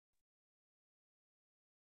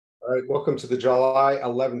All right, welcome to the July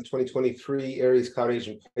 11th, 2023 Aries Cloud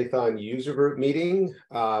Agent Python user group meeting.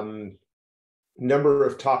 Number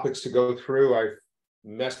of topics to go through. I've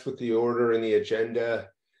messed with the order in the agenda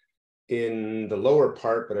in the lower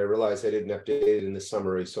part, but I realized I didn't update it in the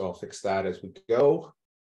summary, so I'll fix that as we go.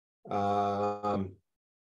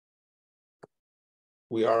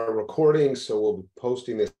 We are recording, so we'll be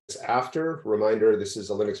posting this after. Reminder, this is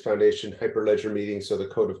a Linux Foundation Hyperledger meeting, so the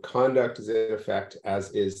code of conduct is in effect,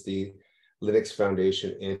 as is the Linux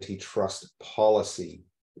Foundation antitrust policy.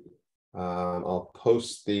 I'll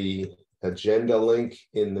post the agenda link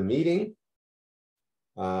in the meeting.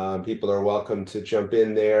 People are welcome to jump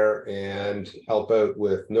in there and help out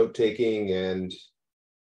with note-taking and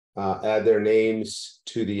add their names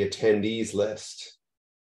to the attendees list.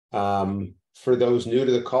 For those new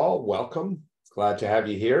to the call, welcome. Glad to have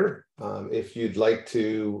you here. If you'd like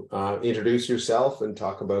to introduce yourself and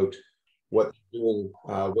talk about what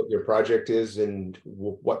your project is and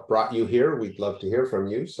what brought you here, we'd love to hear from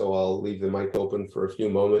you. So I'll leave the mic open for a few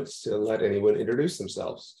moments to let anyone introduce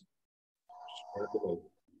themselves.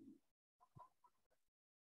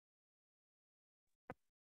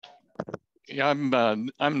 Yeah,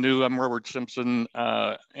 I'm new. I'm Robert Simpson,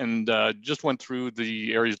 and just went through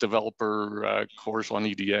the Aries developer course on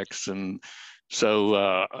EDX, and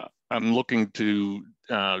so I'm looking to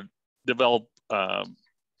develop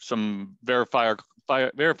some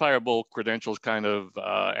verifiable credentials kind of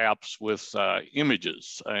apps with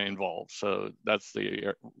images involved. So that's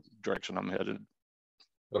the direction I'm headed.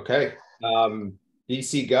 Okay,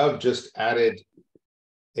 BC Gov just added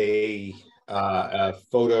a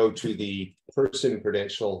photo to the person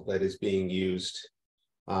credential that is being used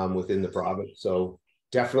within the province. So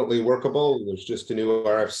definitely workable. There's just a new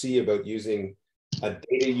RFC about using a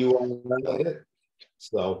data URL in it.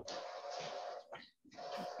 So.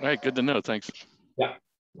 All right, good to know. Thanks. Yeah.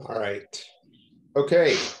 All right.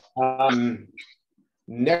 Okay.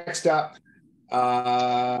 Next up,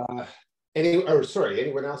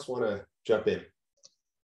 anyone else want to jump in?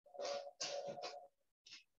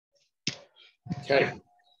 Okay.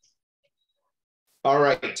 All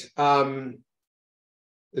right.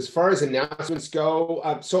 As far as announcements go,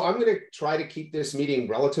 so I'm going to try to keep this meeting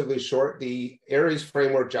relatively short. The Aries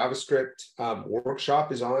Framework JavaScript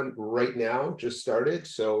workshop is on right now, just started.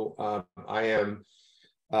 So I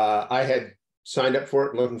had signed up for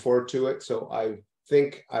it and looking forward to it. So I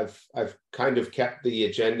think I've kind of kept the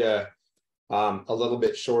agenda a little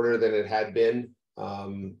bit shorter than it had been.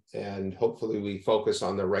 And hopefully we focus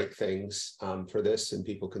on the right things for this, and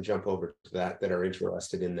people can jump over to that are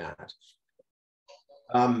interested in that.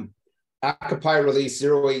 Occupy release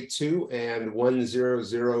 082 and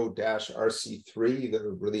 100-RC3,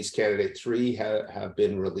 the release candidate 3 have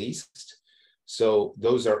been released. So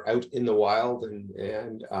those are out in the wild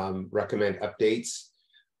and recommend updates.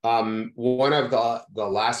 One of the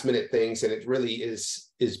last minute things, and it really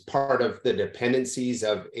is part of the dependencies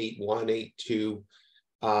of 8.1,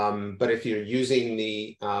 8.2. But if you're using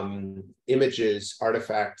the images,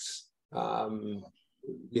 artifacts,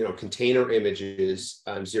 container images,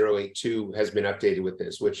 0.8.2 has been updated with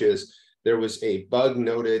this, which is there was a bug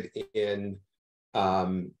noted in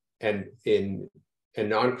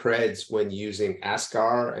non-creds when using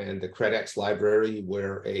ASCAR and the CredX library,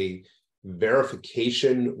 where a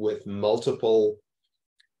verification with multiple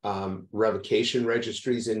revocation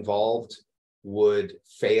registries involved would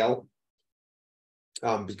fail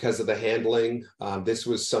because of the handling. This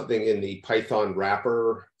was something in the Python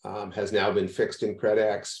wrapper, has now been fixed in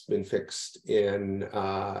CredX, been fixed in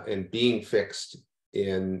and being fixed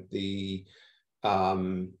in the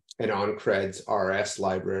non-creds RS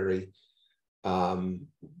library.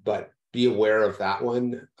 But be aware of that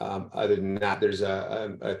one. Other than that, there's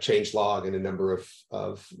a change log and a number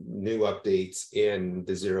of new updates in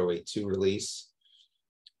the 0.8.2 release.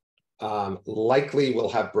 Likely we'll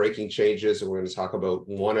have breaking changes, and we're going to talk about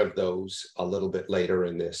one of those a little bit later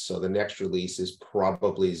in this. So the next release is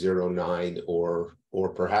probably 0.9 or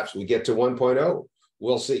perhaps we get to 1.0.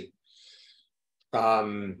 We'll see.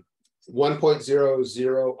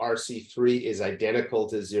 1.00 RC3 is identical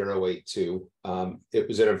to 0.8.2. It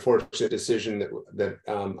was an unfortunate decision that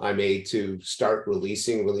I made to start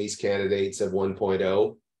releasing release candidates of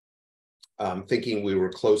 1.0, thinking we were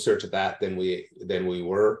closer to that than we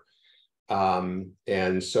were.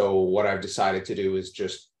 And so what I've decided to do is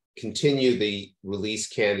just continue the release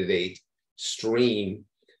candidate stream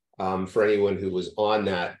for anyone who was on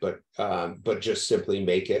that, but just simply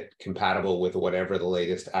make it compatible with whatever the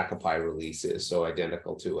latest Occupy release is, so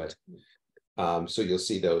identical to it. So you'll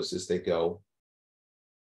see those as they go.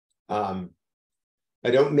 I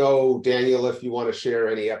don't know, Daniel, if you want to share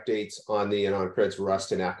any updates on the AnonCreds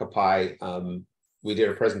Rust and Akapai. We did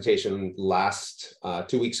a presentation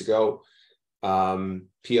 2 weeks ago.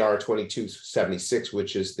 PR 2276,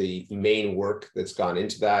 which is the main work that's gone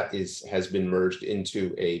into that, has been merged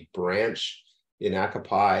into a branch in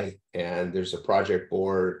Akapai, and there's a project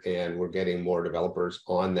board, and we're getting more developers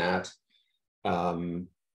on that.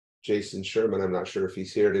 Jason Sherman, I'm not sure if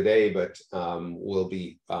he's here today, but we'll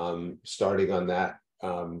be starting on that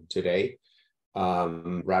today.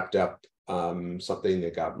 Wrapped up something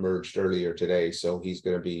that got merged earlier today, so he's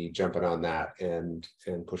going to be jumping on that and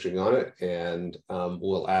pushing on it, and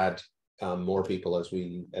we'll add more people as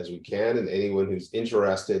we can, and anyone who's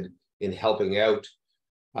interested in helping out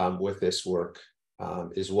with this work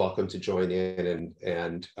is welcome to join in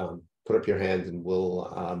and put up your hand, and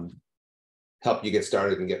we'll help you get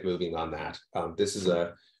started and get moving on that. This is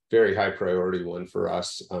a very high priority one for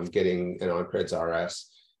us, getting an AnonCreds RS.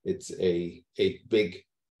 It's a big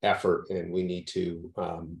effort, and we need to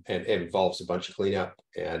and involves a bunch of cleanup,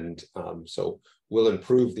 and so we'll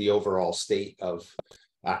improve the overall state of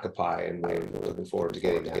Akapai, and we're looking forward to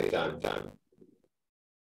getting that done.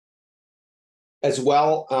 As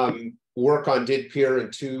well, work on DidPeer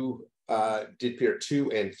and DidPeer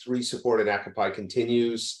 2 and 3 support in Akapai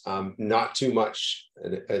continues. Not too much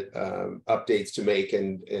updates to make,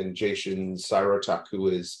 and Jason Sirotuk, who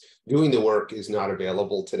is doing the work, is not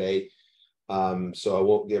available today. So I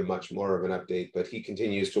won't give much more of an update, but he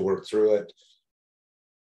continues to work through it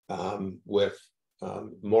with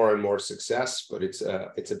more and more success, but it's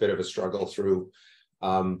a bit of a struggle through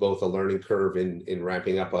both a learning curve in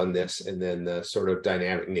ramping up on this, and then the sort of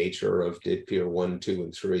dynamic nature of DidPeer 1, 2,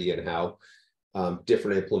 and 3, and how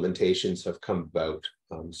different implementations have come about.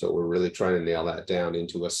 So we're really trying to nail that down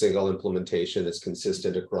into a single implementation that's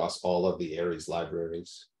consistent across all of the Aries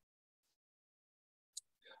libraries.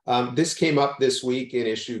 This came up this week in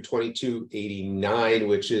issue 2289,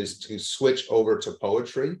 which is to switch over to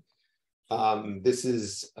poetry. This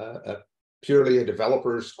is purely a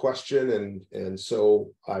developer's question, and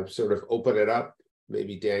so I've sort of opened it up.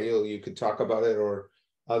 Maybe Daniel, you could talk about it, or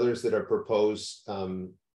others that have proposed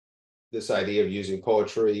this idea of using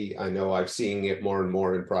poetry. I know I've seen it more and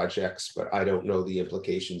more in projects, but I don't know the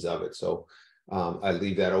implications of it. So I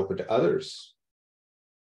leave that open to others.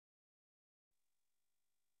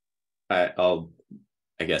 I'll,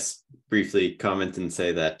 I guess, briefly comment and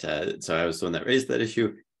say that, so I was the one that raised that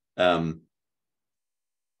issue.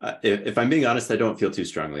 If I'm being honest, I don't feel too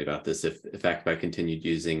strongly about this. If Akapai continued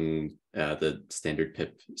using the standard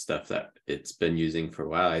pip stuff that it's been using for a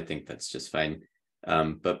while, I think that's just fine.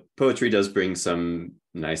 But poetry does bring some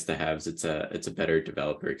nice to haves. It's a better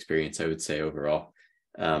developer experience, I would say, overall,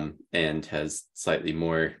 and has slightly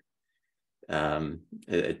more.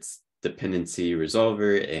 It's dependency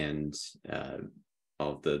resolver and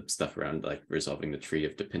all of the stuff around like resolving the tree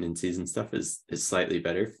of dependencies and stuff is slightly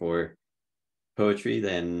better for poetry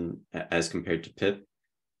than as compared to pip.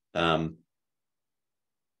 So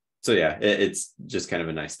yeah, it's just kind of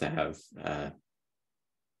a nice to have.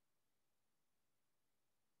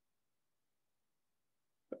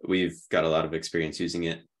 We've got a lot of experience using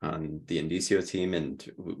it on the Indicio team, and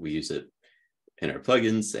we use it in our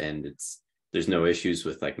plugins, and there's no issues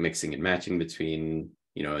with like mixing and matching between,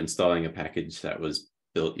 installing a package that was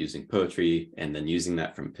built using poetry and then using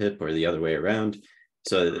that from pip, or the other way around.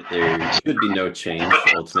 So there should be no change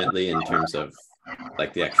ultimately in terms of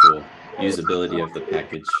like the actual usability of the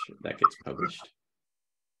package that gets published.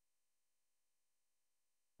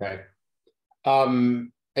 Okay.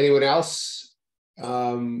 Anyone else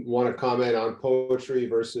want to comment on poetry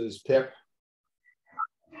versus pip?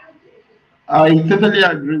 I totally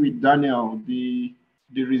agree with Daniel. The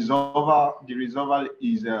resolver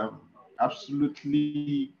is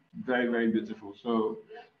absolutely very, very beautiful. So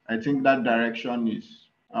I think that direction is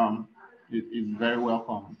very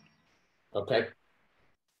welcome. Okay.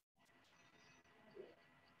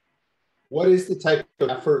 What is the type of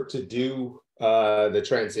effort to do the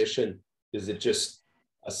transition? Is it just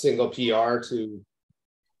a single PR to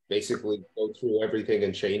basically go through everything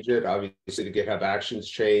and change it? Obviously, the GitHub Actions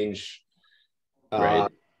change. Right.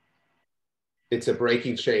 It's a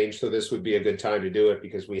breaking change, so this would be a good time to do it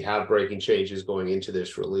because we have breaking changes going into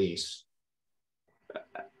this release.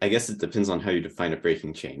 I guess it depends on how you define a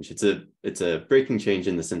breaking change. It's a breaking change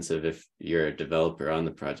in the sense of if you're a developer on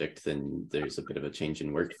the project, then there's a bit of a change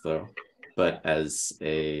in workflow. But as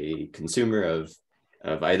a consumer of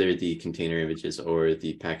either the container images or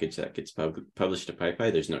the package that gets published to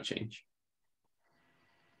PyPy, there's no change.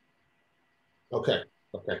 Okay.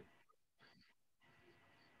 Okay.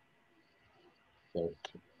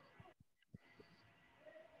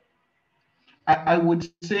 I would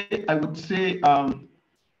say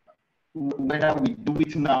whether we do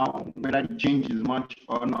it now, whether the change is much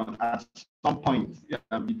or not, at some point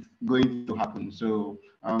it's going to happen. So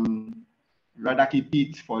rather keep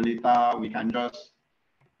it for later. We can just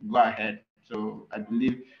go ahead. So I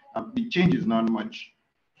believe the change is not much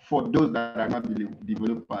for those that are not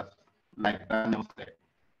developers, like Daniel said.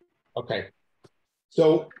 Okay.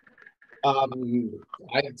 So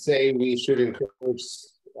I'd say we should encourage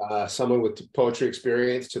someone with poetry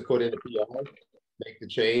experience to put in a PR, make the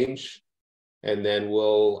change, and then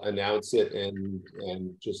we'll announce it and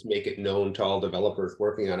just make it known to all developers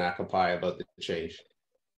working on Akapai about the change.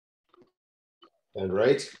 And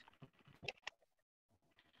right?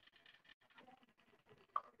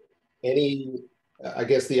 I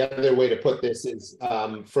guess the other way to put this is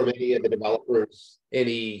from any of the developers,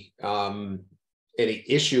 any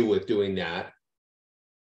issue with doing that,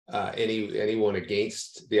 anyone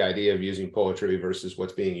against the idea of using poetry versus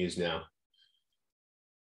what's being used now.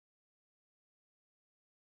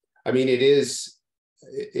 I mean, it is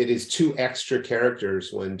 2 extra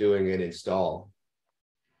characters when doing an install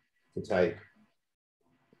to type.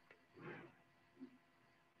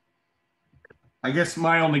 I guess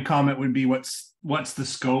my only comment would be what's the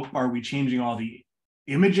scope? Are we changing all the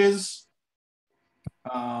images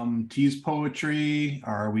to use poetry?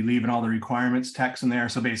 Or are we leaving all the requirements text in there?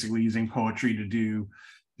 So basically using poetry to do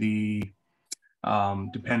the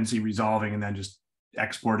dependency resolving and then just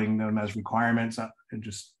exporting them as requirements. And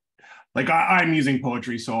just like I'm using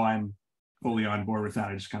poetry, so I'm fully on board with that.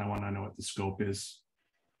 I just kind of want to know what the scope is.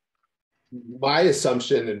 My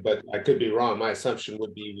assumption, but I could be wrong, my assumption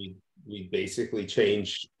would be we basically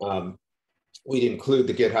change, we'd include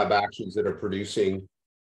the GitHub actions that are producing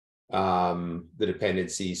the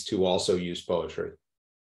dependencies to also use poetry.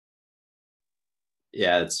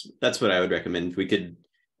 Yeah, that's what I would recommend. We could,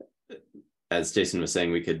 as Jason was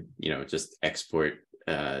saying, we could, just export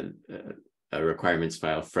a requirements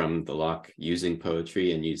file from the lock using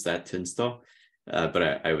poetry and use that to install.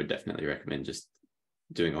 But I would definitely recommend just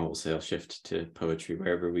doing a wholesale shift to poetry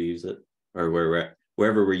wherever we use it, or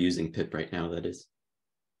wherever we're using pip right now, that is.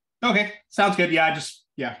 Okay, sounds good. Yeah, that's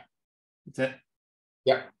it.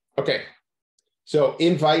 Yeah, okay. So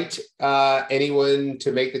invite anyone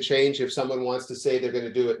to make the change. If someone wants to say they're going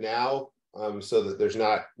to do it now, so that there's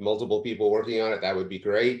not multiple people working on it, that would be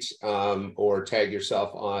great. Or tag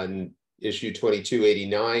yourself on issue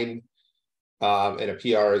 2289, and a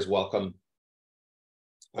PR is welcome.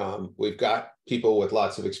 We've got people with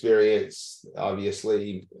lots of experience,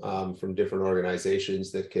 obviously, from different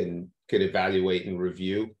organizations that can evaluate and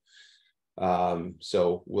review.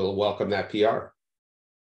 So we'll welcome that PR.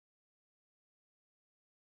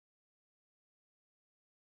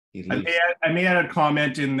 I made a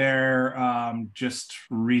comment in there just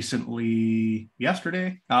recently,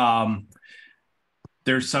 yesterday.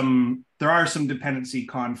 There are some dependency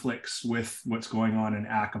conflicts with what's going on in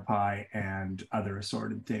Akapai and other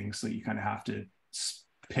assorted things. So you kind of have to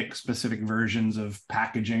pick specific versions of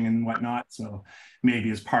packaging and whatnot. So maybe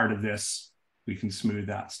as part of this, we can smooth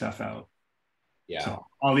that stuff out. Yeah. So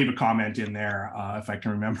I'll leave a comment in there if I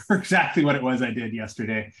can remember exactly what it was I did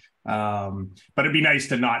yesterday. But it'd be nice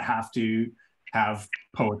to not have to have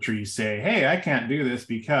poetry say, hey, I can't do this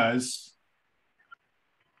because,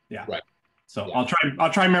 yeah. Right. So yeah. I'll try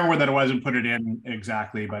and remember where that was and put it in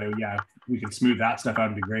exactly. But yeah, we can smooth that stuff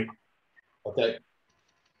out. It'd be great. Okay.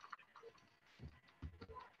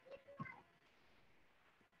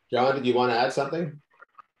 John, did you want to add something?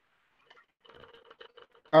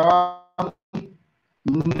 No,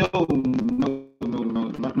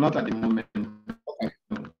 not at the moment. Okay.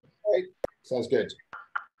 All right. Sounds good.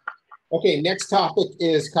 Okay, next topic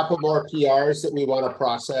is a couple more PRs that we want to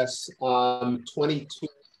process.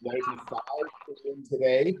 2295 in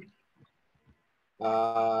today.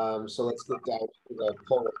 So let's get down to the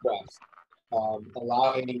pull request.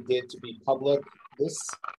 Allow any DID to be public. This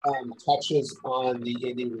touches on the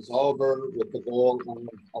Indie resolver with the goal of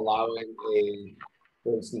allowing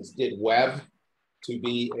for instance, DID web to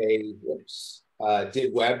be a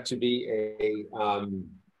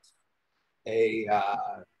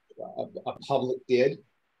public DID.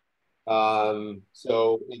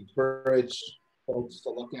 So encourage folks to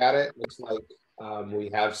look at it. Looks like we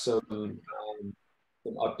have some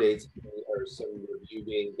updates or some review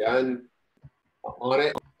being done on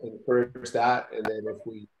it. Encourage that, and then if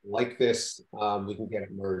we like this, we can get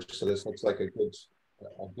it merged. So this looks like a good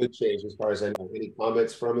change as far as I know. Any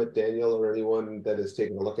comments from it, Daniel, or anyone that has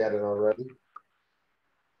taken a look at it already?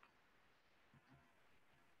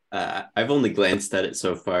 I've only glanced at it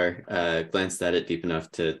so far, glanced at it deep enough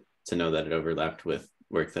to know that it overlapped with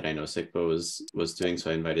work that I know SICPA was doing.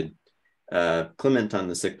 So I invited Clement on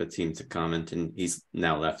the SICPA team to comment, and he's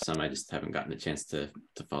now left some. I just haven't gotten a chance to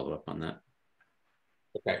follow up on that.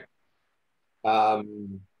 Okay.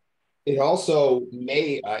 It also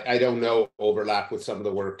may, I don't know, overlap with some of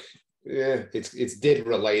the work. Yeah, it's DID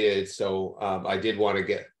related. So I did want to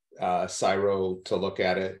get Cyro to look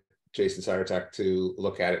at it, Jason Cyrotek to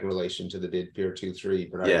look at it in relation to the DID Peer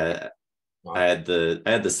 2.3. But yeah, I had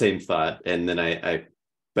the same thought, and then I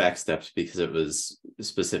backstepped because it was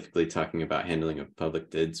specifically talking about handling of public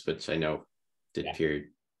DIDs, which I know DID Peer.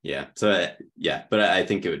 Yeah. So yeah, but I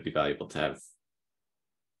think it would be valuable to have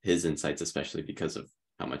his insights, especially because of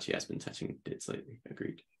how much he has been touching DIDs lately.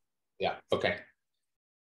 Agreed. Yeah. Okay.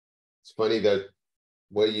 It's funny that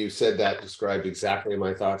what you said that described exactly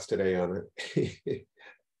my thoughts today on it.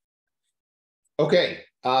 Okay.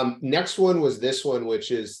 Next one was this one, which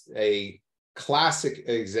is a classic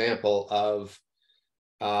example of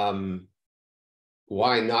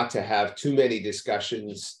why not to have too many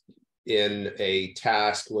discussions in a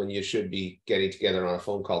task when you should be getting together on a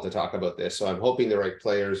phone call to talk about this. So I'm hoping the right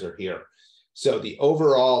players are here. So the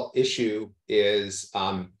overall issue is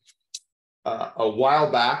a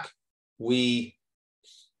while back, we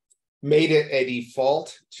made it a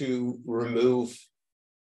default to remove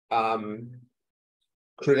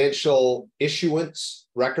credential issuance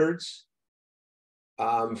records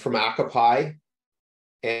from Occupy.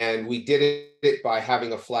 And we did it by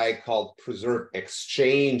having a flag called preserve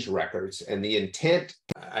exchange records. And the intent,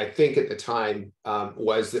 I think at the time,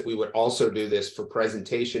 was that we would also do this for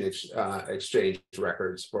presentation exchange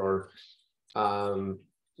records for not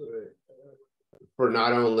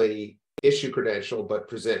only issue credential, but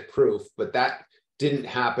present proof. But that didn't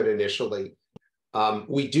happen initially.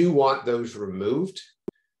 We do want those removed.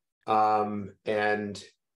 And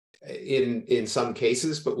in some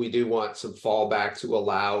cases, but we do want some fallback to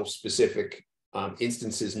allow specific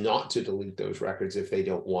instances not to delete those records if they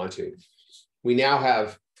don't want to. We now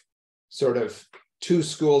have sort of two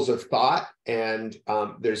schools of thought, and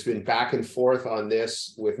there's been back and forth on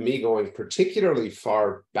this, with me going particularly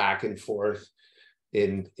far back and forth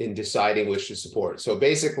in deciding which to support. So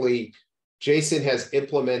basically, Jason has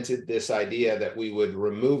implemented this idea that we would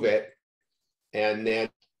remove it and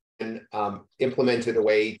then implemented a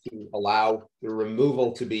way to allow the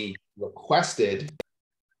removal to be requested,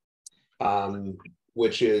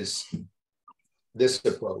 which is this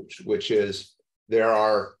approach, which is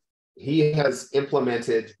he has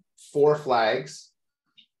implemented 4 flags,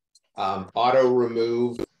 auto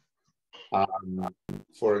remove,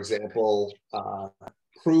 for example,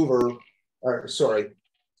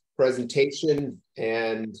 presentation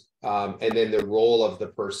and then the role of the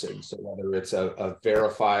person. So whether it's a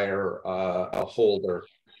verifier, a holder,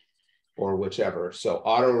 or whichever. So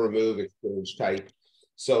auto remove, exchange type.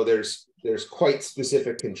 So there's quite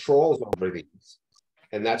specific controls over these.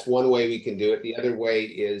 And that's one way we can do it. The other way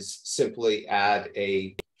is simply add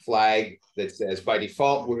a flag that says, by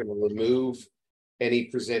default, we're going to remove any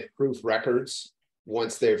present proof records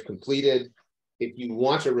once they've completed. If you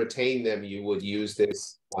want to retain them, you would use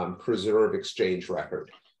this preserve exchange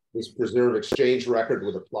record. This preserve exchange record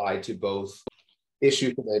would apply to both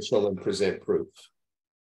issue credential and present proof.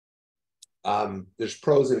 There's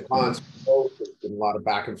pros and cons for both. There's been a lot of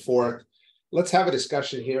back and forth. Let's have a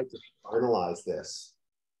discussion here to finalize this.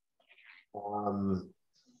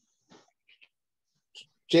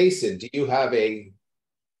 Jason, do you have an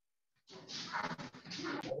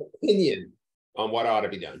opinion on what ought to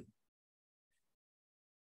be done?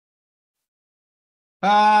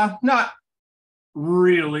 Not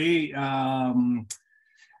really. I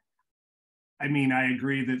mean, I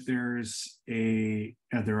agree that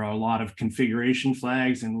there are a lot of configuration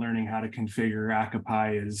flags, and learning how to configure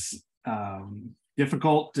Occupy is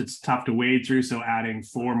difficult. It's tough to wade through. So adding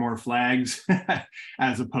 4 more flags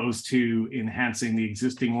as opposed to enhancing the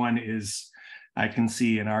existing one I can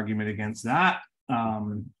see an argument against that.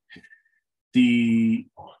 The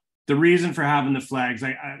reason for having the flags,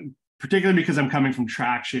 particularly because I'm coming from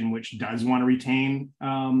Traction, which does want to retain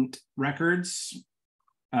records.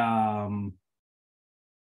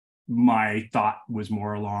 My thought was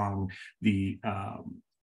more along the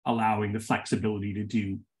allowing the flexibility to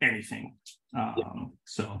do anything.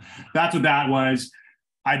 So that's what that was.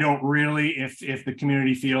 I don't really, if the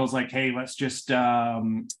community feels like, hey, let's just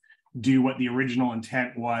do what the original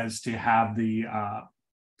intent was, to have the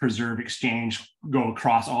preserve exchange go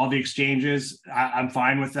across all the exchanges, I'm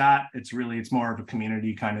fine with that. It's more of a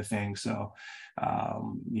community kind of thing. So,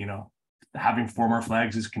 having 4 more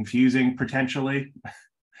flags is confusing potentially.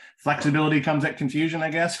 Flexibility comes at confusion,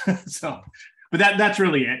 I guess. So but that's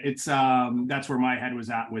really it. It's that's where my head was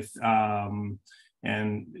at with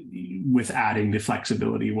and with adding the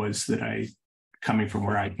flexibility was that coming from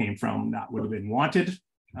where I came from, that would have been wanted.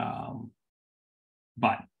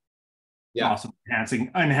 But yeah, also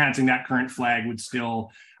enhancing that current flag would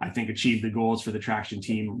still, I think, achieve the goals for the traction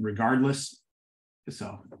team regardless.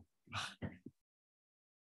 So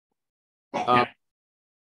yeah.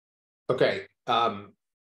 Okay.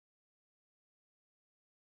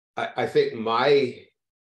 I think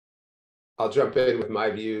I'll jump in with my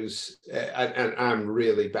views, and I'm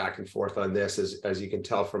really back and forth on this, as you can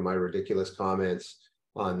tell from my ridiculous comments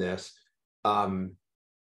on this.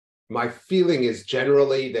 My feeling is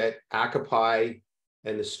generally that Akapai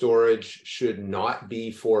and the storage should not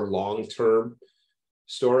be for long-term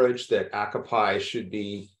storage, that Akapai should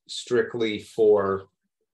be strictly for,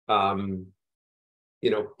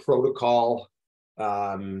 protocol,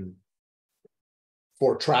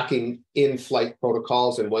 for tracking in-flight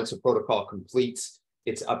protocols. And once a protocol completes,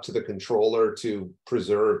 it's up to the controller to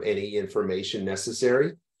preserve any information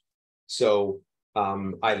necessary. So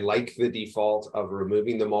I like the default of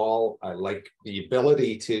removing them all. I like the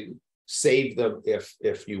ability to save them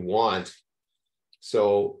if you want.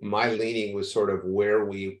 So my leaning was sort of where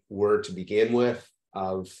we were to begin with,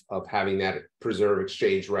 of having that preserve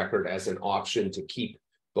exchange record as an option to keep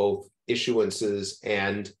both issuances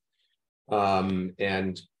and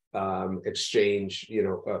exchange,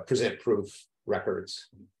 present proof records.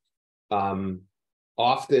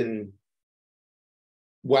 Often,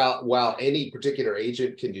 while any particular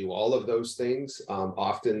agent can do all of those things,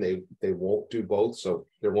 often they won't do both, so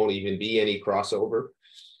there won't even be any crossover.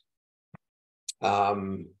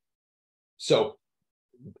 So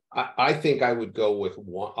I think I would go with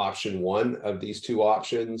option one of these two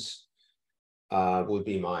options. Would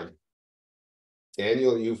be mine.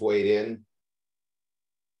 Daniel, you've weighed in.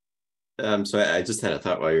 So I just had a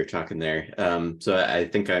thought while you were talking there. So I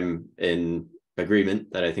think I'm in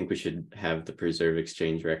agreement that I think we should have the preserve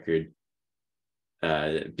exchange record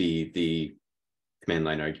be the command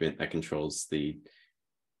line argument that controls the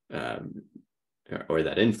or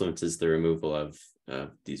that influences the removal of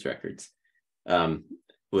these records.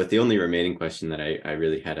 With the only remaining question that I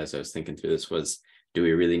really had as I was thinking through this was, do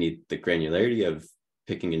we really need the granularity of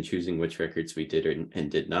picking and choosing which records we did and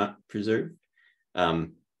did not preserve?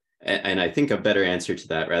 And I think a better answer to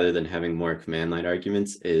that, rather than having more command line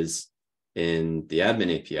arguments, is in the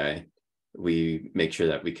admin API, we make sure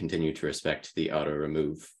that we continue to respect the auto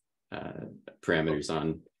remove parameters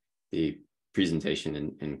on the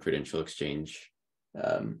presentation and credential exchange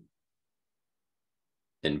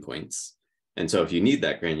endpoints. And so if you need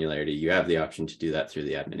that granularity, you have the option to do that through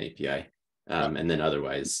the admin API. And then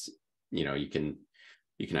otherwise, you can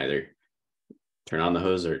either turn on the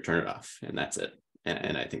hose or turn it off, and that's it.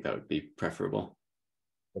 And I think that would be preferable.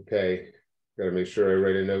 Okay, got to make sure I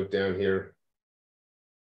write a note down here.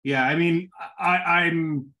 Yeah, I mean,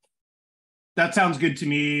 that sounds good to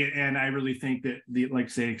me, and I really think that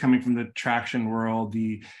coming from the traction world,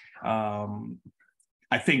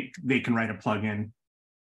 I think they can write a plugin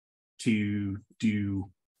to do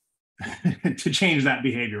to change that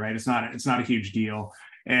behavior, right? It's not a huge deal.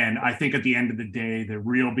 And I think at the end of the day, the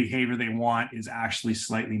real behavior they want is actually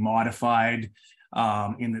slightly modified,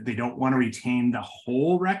 in that they don't want to retain the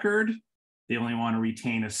whole record. They only want to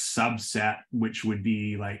retain a subset, which would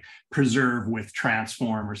be like preserve with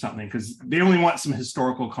transform or something, because they only want some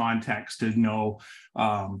historical context to know,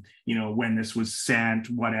 when this was sent,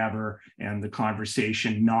 whatever, and the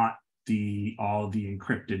conversation, not all the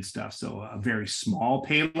encrypted stuff. So a very small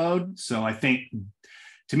payload. So I think,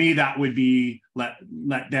 to me, that would be let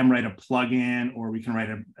them write a plugin, or we can write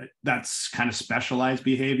that's kind of specialized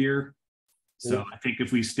behavior. So I think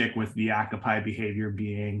if we stick with the Akapai behavior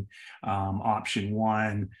being option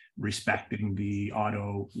one, respecting the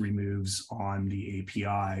auto removes on the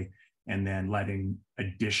API, and then letting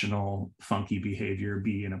additional funky behavior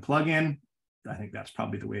be in a plugin, I think that's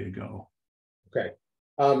probably the way to go. Okay.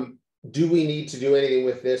 Do we need to do anything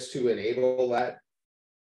with this to enable that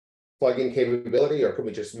plugin capability, or can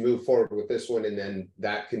we just move forward with this one and then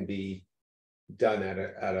that can be done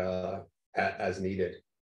as needed?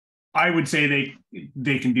 I would say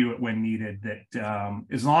they can do it when needed. That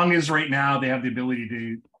as long as right now they have the ability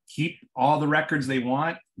to keep all the records they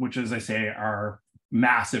want, which, as I say, are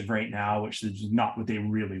massive right now, which is not what they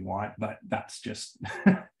really want, but that's just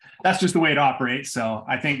that's just the way it operates. So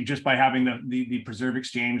I think just by having the preserve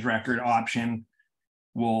exchange record option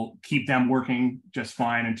will keep them working just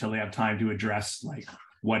fine until they have time to address like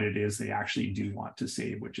what it is they actually do want to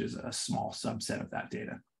save, which is a small subset of that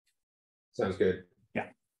data. Sounds good. Yeah.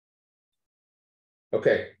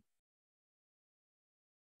 Okay.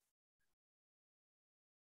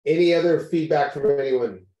 Any other feedback from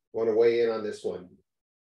anyone want to weigh in on this one?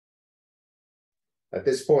 At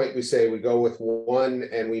this point, we say we go with one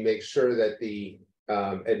and we make sure that the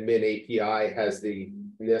admin API has the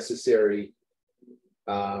necessary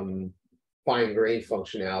fine-grained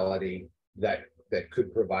functionality that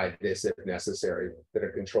could provide this if necessary, that a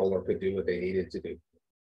controller could do what they needed to do.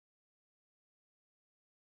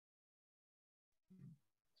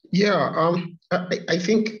 Yeah, I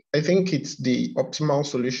think it's the optimal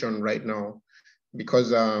solution right now,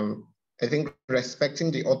 because I think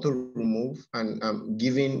respecting the auto remove and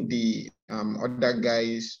giving the other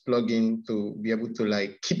guys plugin to be able to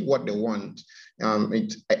like keep what they want,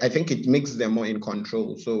 I think it makes them more in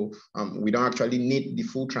control. So we don't actually need the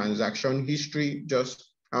full transaction history, just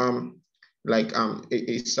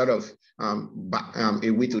it's sort of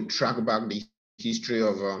a way to track back the history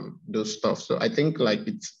of those stuff. So I think like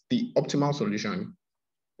it's the optimal solution.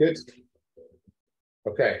 Good.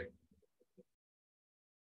 Okay.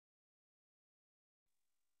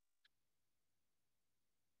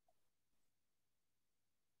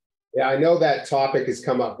 Yeah, I know that topic has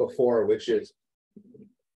come up before, which is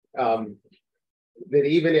that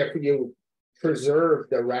even if you preserve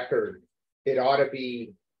the record, it ought to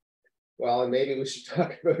be, well, and maybe we should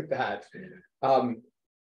talk about that.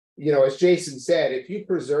 You know, as Jason said, if you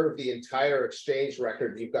preserve the entire exchange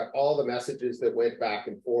record, you've got all the messages that went back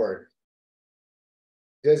and forth.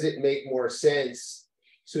 Does it make more sense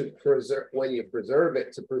to preserve, when you preserve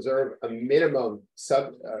it, to preserve a minimum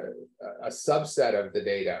a subset of the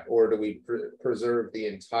data, or do we preserve the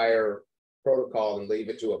entire protocol and leave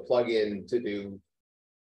it to a plugin to do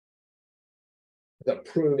the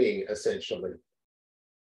pruning essentially?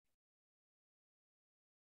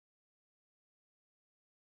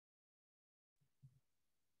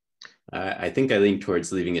 I think I lean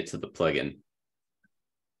towards leaving it to the plugin.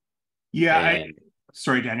 Yeah,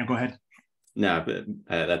 sorry, Daniel, go ahead. No, but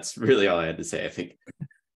that's really all I had to say, I think.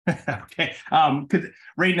 Okay. Because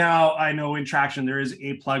right now, I know in Traction, there is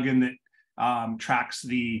a plugin that tracks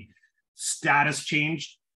the status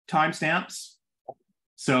change timestamps.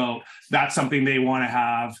 So that's something they want to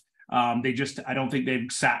have. I don't think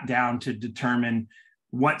they've sat down to determine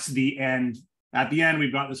what's the end. At the end,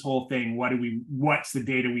 we've got this whole thing. What's the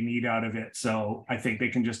data we need out of it? So I think they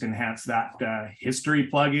can just enhance that history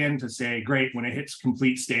plugin to say, great, when it hits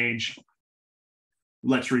complete stage,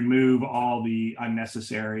 let's remove all the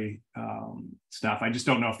unnecessary stuff. I just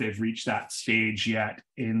don't know if they've reached that stage yet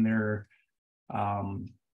in their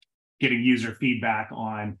getting user feedback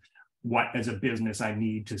on what, as a business, I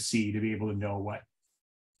need to see to be able to know what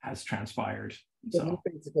has transpired. So that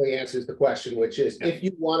basically answers the question, which is, if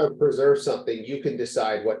you want to preserve something, you can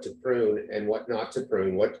decide what to prune and what not to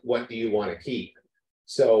prune. What do you want to keep?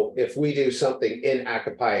 So if we do something in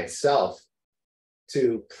Akapai itself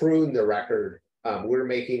to prune the record, we're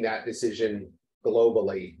making that decision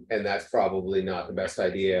globally, and that's probably not the best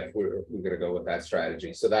idea if we're going to go with that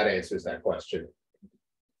strategy. So that answers that question.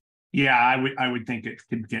 Yeah, I would think it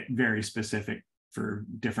could get very specific for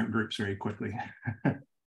different groups very quickly.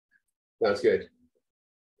 Sounds good.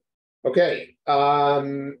 Okay.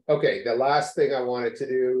 Okay. The last thing I wanted to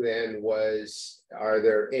do then was, are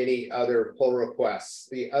there any other pull requests?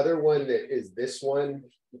 The other one that is this one.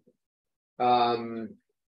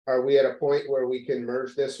 Are we at a point where we can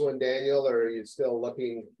merge this one, Daniel, or are you still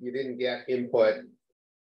looking? You didn't get input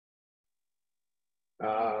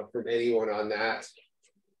from anyone on that.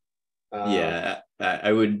 Yeah,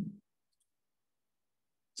 I would,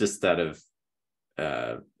 just out of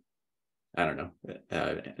I don't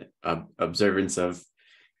know, observance of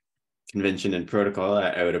convention and protocol,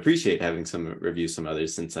 I would appreciate having some review some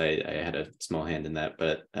others, since I had a small hand in that.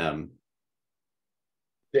 But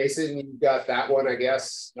Jason, you got that one, I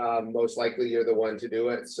guess. Most likely you're the one to do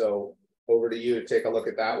it. So over to you to take a look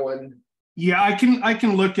at that one. Yeah, I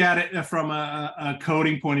can look at it from a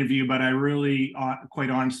coding point of view, but I really, quite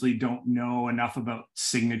honestly, don't know enough about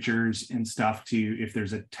signatures and stuff to, if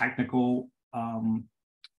there's a technical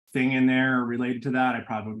thing in there related to that, I'd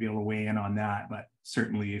probably be able to weigh in on that. But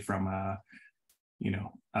certainly from a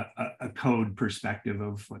code perspective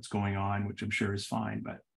of what's going on, which I'm sure is fine.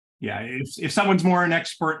 But yeah, if someone's more an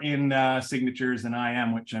expert in signatures than I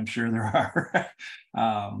am, which I'm sure there are,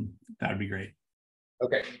 that would be great.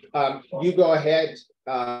 Okay, you go ahead,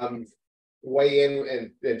 weigh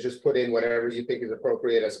in and just put in whatever you think is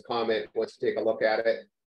appropriate as a comment once you take a look at it.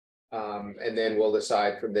 And then we'll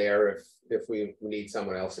decide from there if we need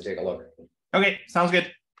someone else to take a look. Okay, sounds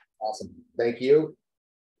good. Awesome, thank you.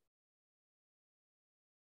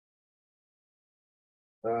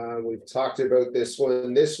 We've talked about this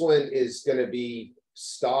one. This one is going to be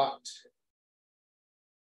stopped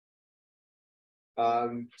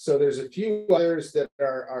So there's a few others that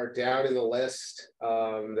are down in the list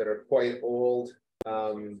that are quite old.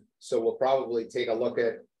 So we'll probably take a look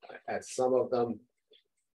at some of them.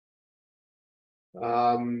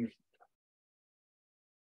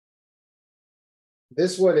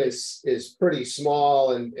 This one is pretty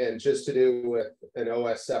small and just to do with an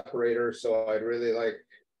OS separator. So I'd really like,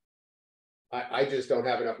 I just don't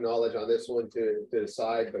have enough knowledge on this one to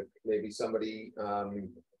decide, but maybe somebody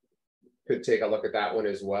could take a look at that one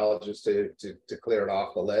as well, just to clear it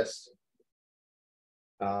off the list.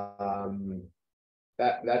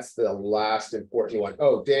 That's the last important one.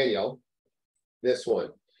 Oh, Daniel, this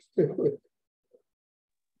one.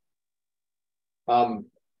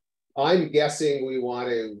 I'm guessing we want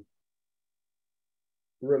to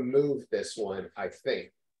remove this one, I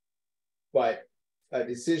think, but a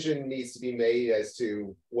decision needs to be made as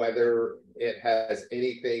to whether it has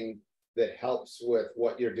anything that helps with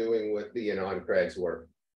what you're doing with the anon-creds work.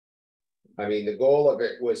 I mean, the goal of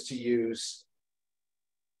it was to use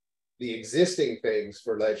the existing things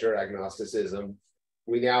for ledger agnosticism.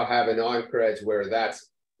 We now have anon-creds where that's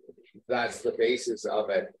the basis of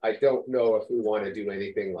it. I don't know if we want to do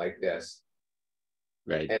anything like this.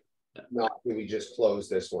 Right. And not do we just close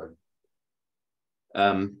this one?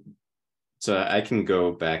 So I can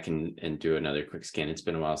go back and do another quick scan. It's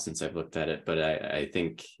been a while since I've looked at it, but I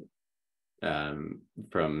think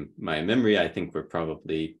from my memory, I think we're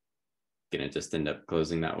probably gonna just end up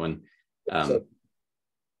closing that one. So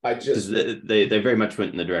I just they very much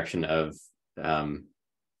went in the direction of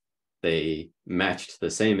they matched the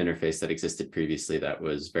same interface that existed previously that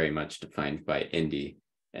was very much defined by Indy.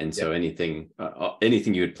 And so anything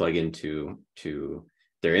you would plug into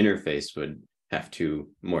their interface would have to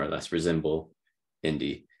more or less resemble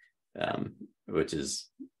Indy, which is,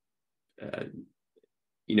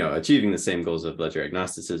 achieving the same goals of ledger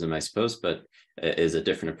agnosticism, I suppose, but is a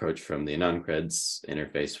different approach from the anon-creds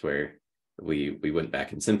interface where we went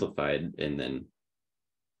back and simplified, and then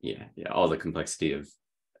all the complexity of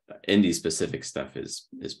Indy specific stuff is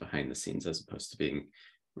behind the scenes as opposed to being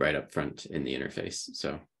right up front in the interface.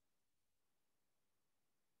 So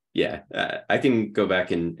I can go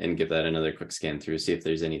back and give that another quick scan through, see if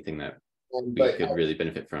there's anything that we could really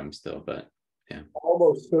benefit from still, but yeah.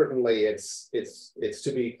 Almost certainly it's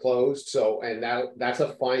to be closed. So, and that's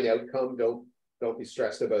a fine outcome. Don't be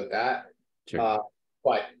stressed about that. Sure.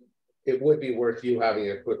 But it would be worth you having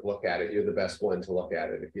a quick look at it. You're the best one to look at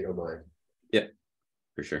it, if you don't mind. Yeah,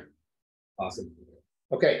 for sure. Awesome.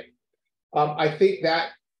 Okay. I think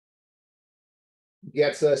that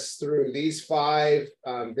gets us through these 5.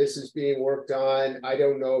 This is being worked on. I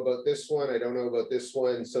don't know about this one. I don't know about this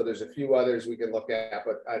one. So there's a few others we can look at,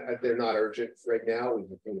 but they're not urgent right now.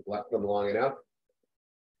 We've left them long enough.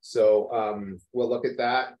 So we'll look at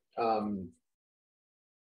that.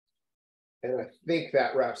 And I think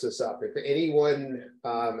that wraps us up. If anyone,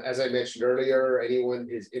 as I mentioned earlier, anyone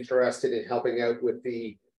is interested in helping out with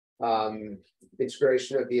the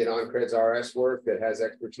integration of the anon-creds RS work that has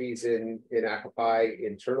expertise in Akapai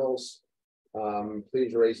internals,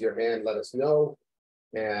 please raise your hand, let us know,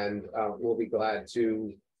 and we'll be glad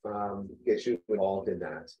to get you involved in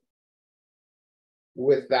that.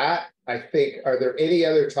 With that, I think, are there any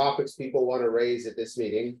other topics people want to raise at this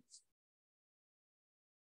meeting?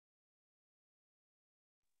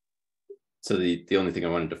 So the only thing I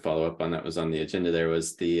wanted to follow up on that was on the agenda there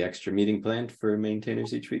was the extra meeting planned for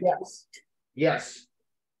maintainers each week. Yes.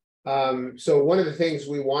 So one of the things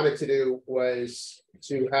we wanted to do was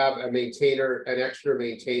to have an extra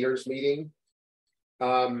maintainers meeting.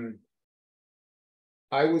 I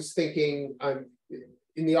was thinking,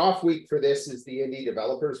 in the off week for this is the Indy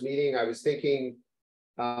developers meeting. I was thinking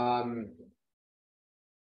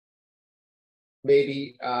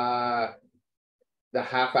maybe the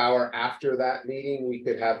half hour after that meeting, we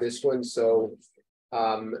could have this one. So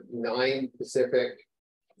 9 Pacific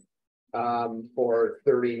for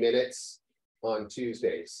 30 minutes on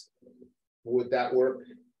Tuesdays. Would that work?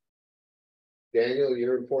 Daniel,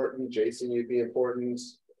 you're important. Jason, you'd be important.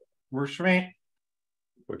 Works for me.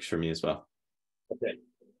 Works for me as well. Okay.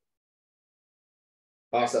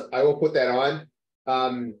 Awesome. I will put that on.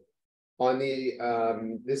 On the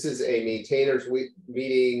this is a maintainers week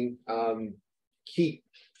meeting.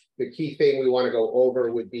 The key thing we want to go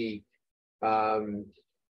over would be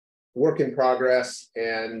work in progress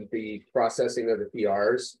and the processing of the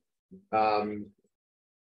PRs.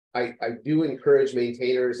 I do encourage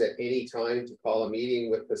maintainers at any time to call a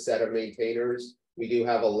meeting with the set of maintainers. We do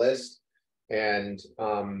have a list, and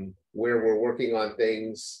where we're working on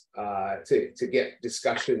things to get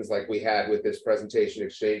discussions like we had with this presentation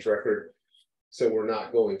exchange record so we're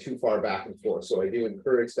not going too far back and forth. So I do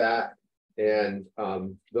encourage that, and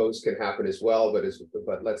those can happen as well.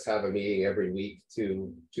 But let's have a meeting every week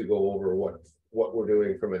to go over what we're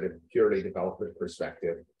doing from a purely development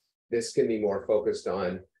perspective. This can be more focused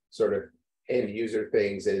on sort of end user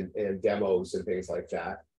things and demos and things like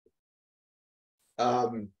that.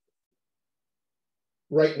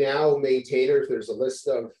 Right now, maintainers, there's a list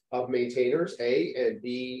of maintainers, A, and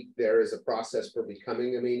B, there is a process for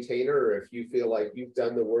becoming a maintainer. Or if you feel like you've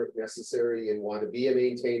done the work necessary and want to be a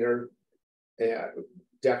maintainer,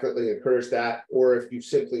 definitely encourage that. Or if you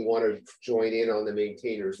simply want to join in on the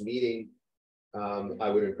maintainers meeting, I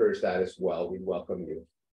would encourage that as well. We welcome you.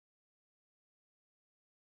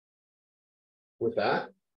 With that,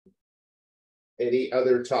 any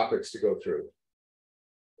other topics to go through?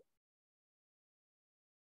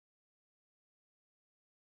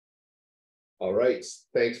 All right,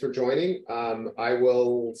 thanks for joining. I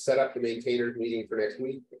will set up the maintainers meeting for next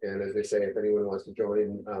week. And as I say, if anyone wants to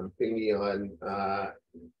join, ping me on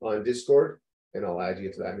Discord and I'll add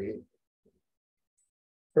you to that meeting.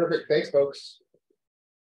 Perfect, thanks folks.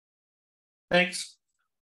 Thanks.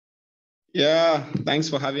 Yeah, thanks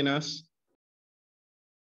for having us.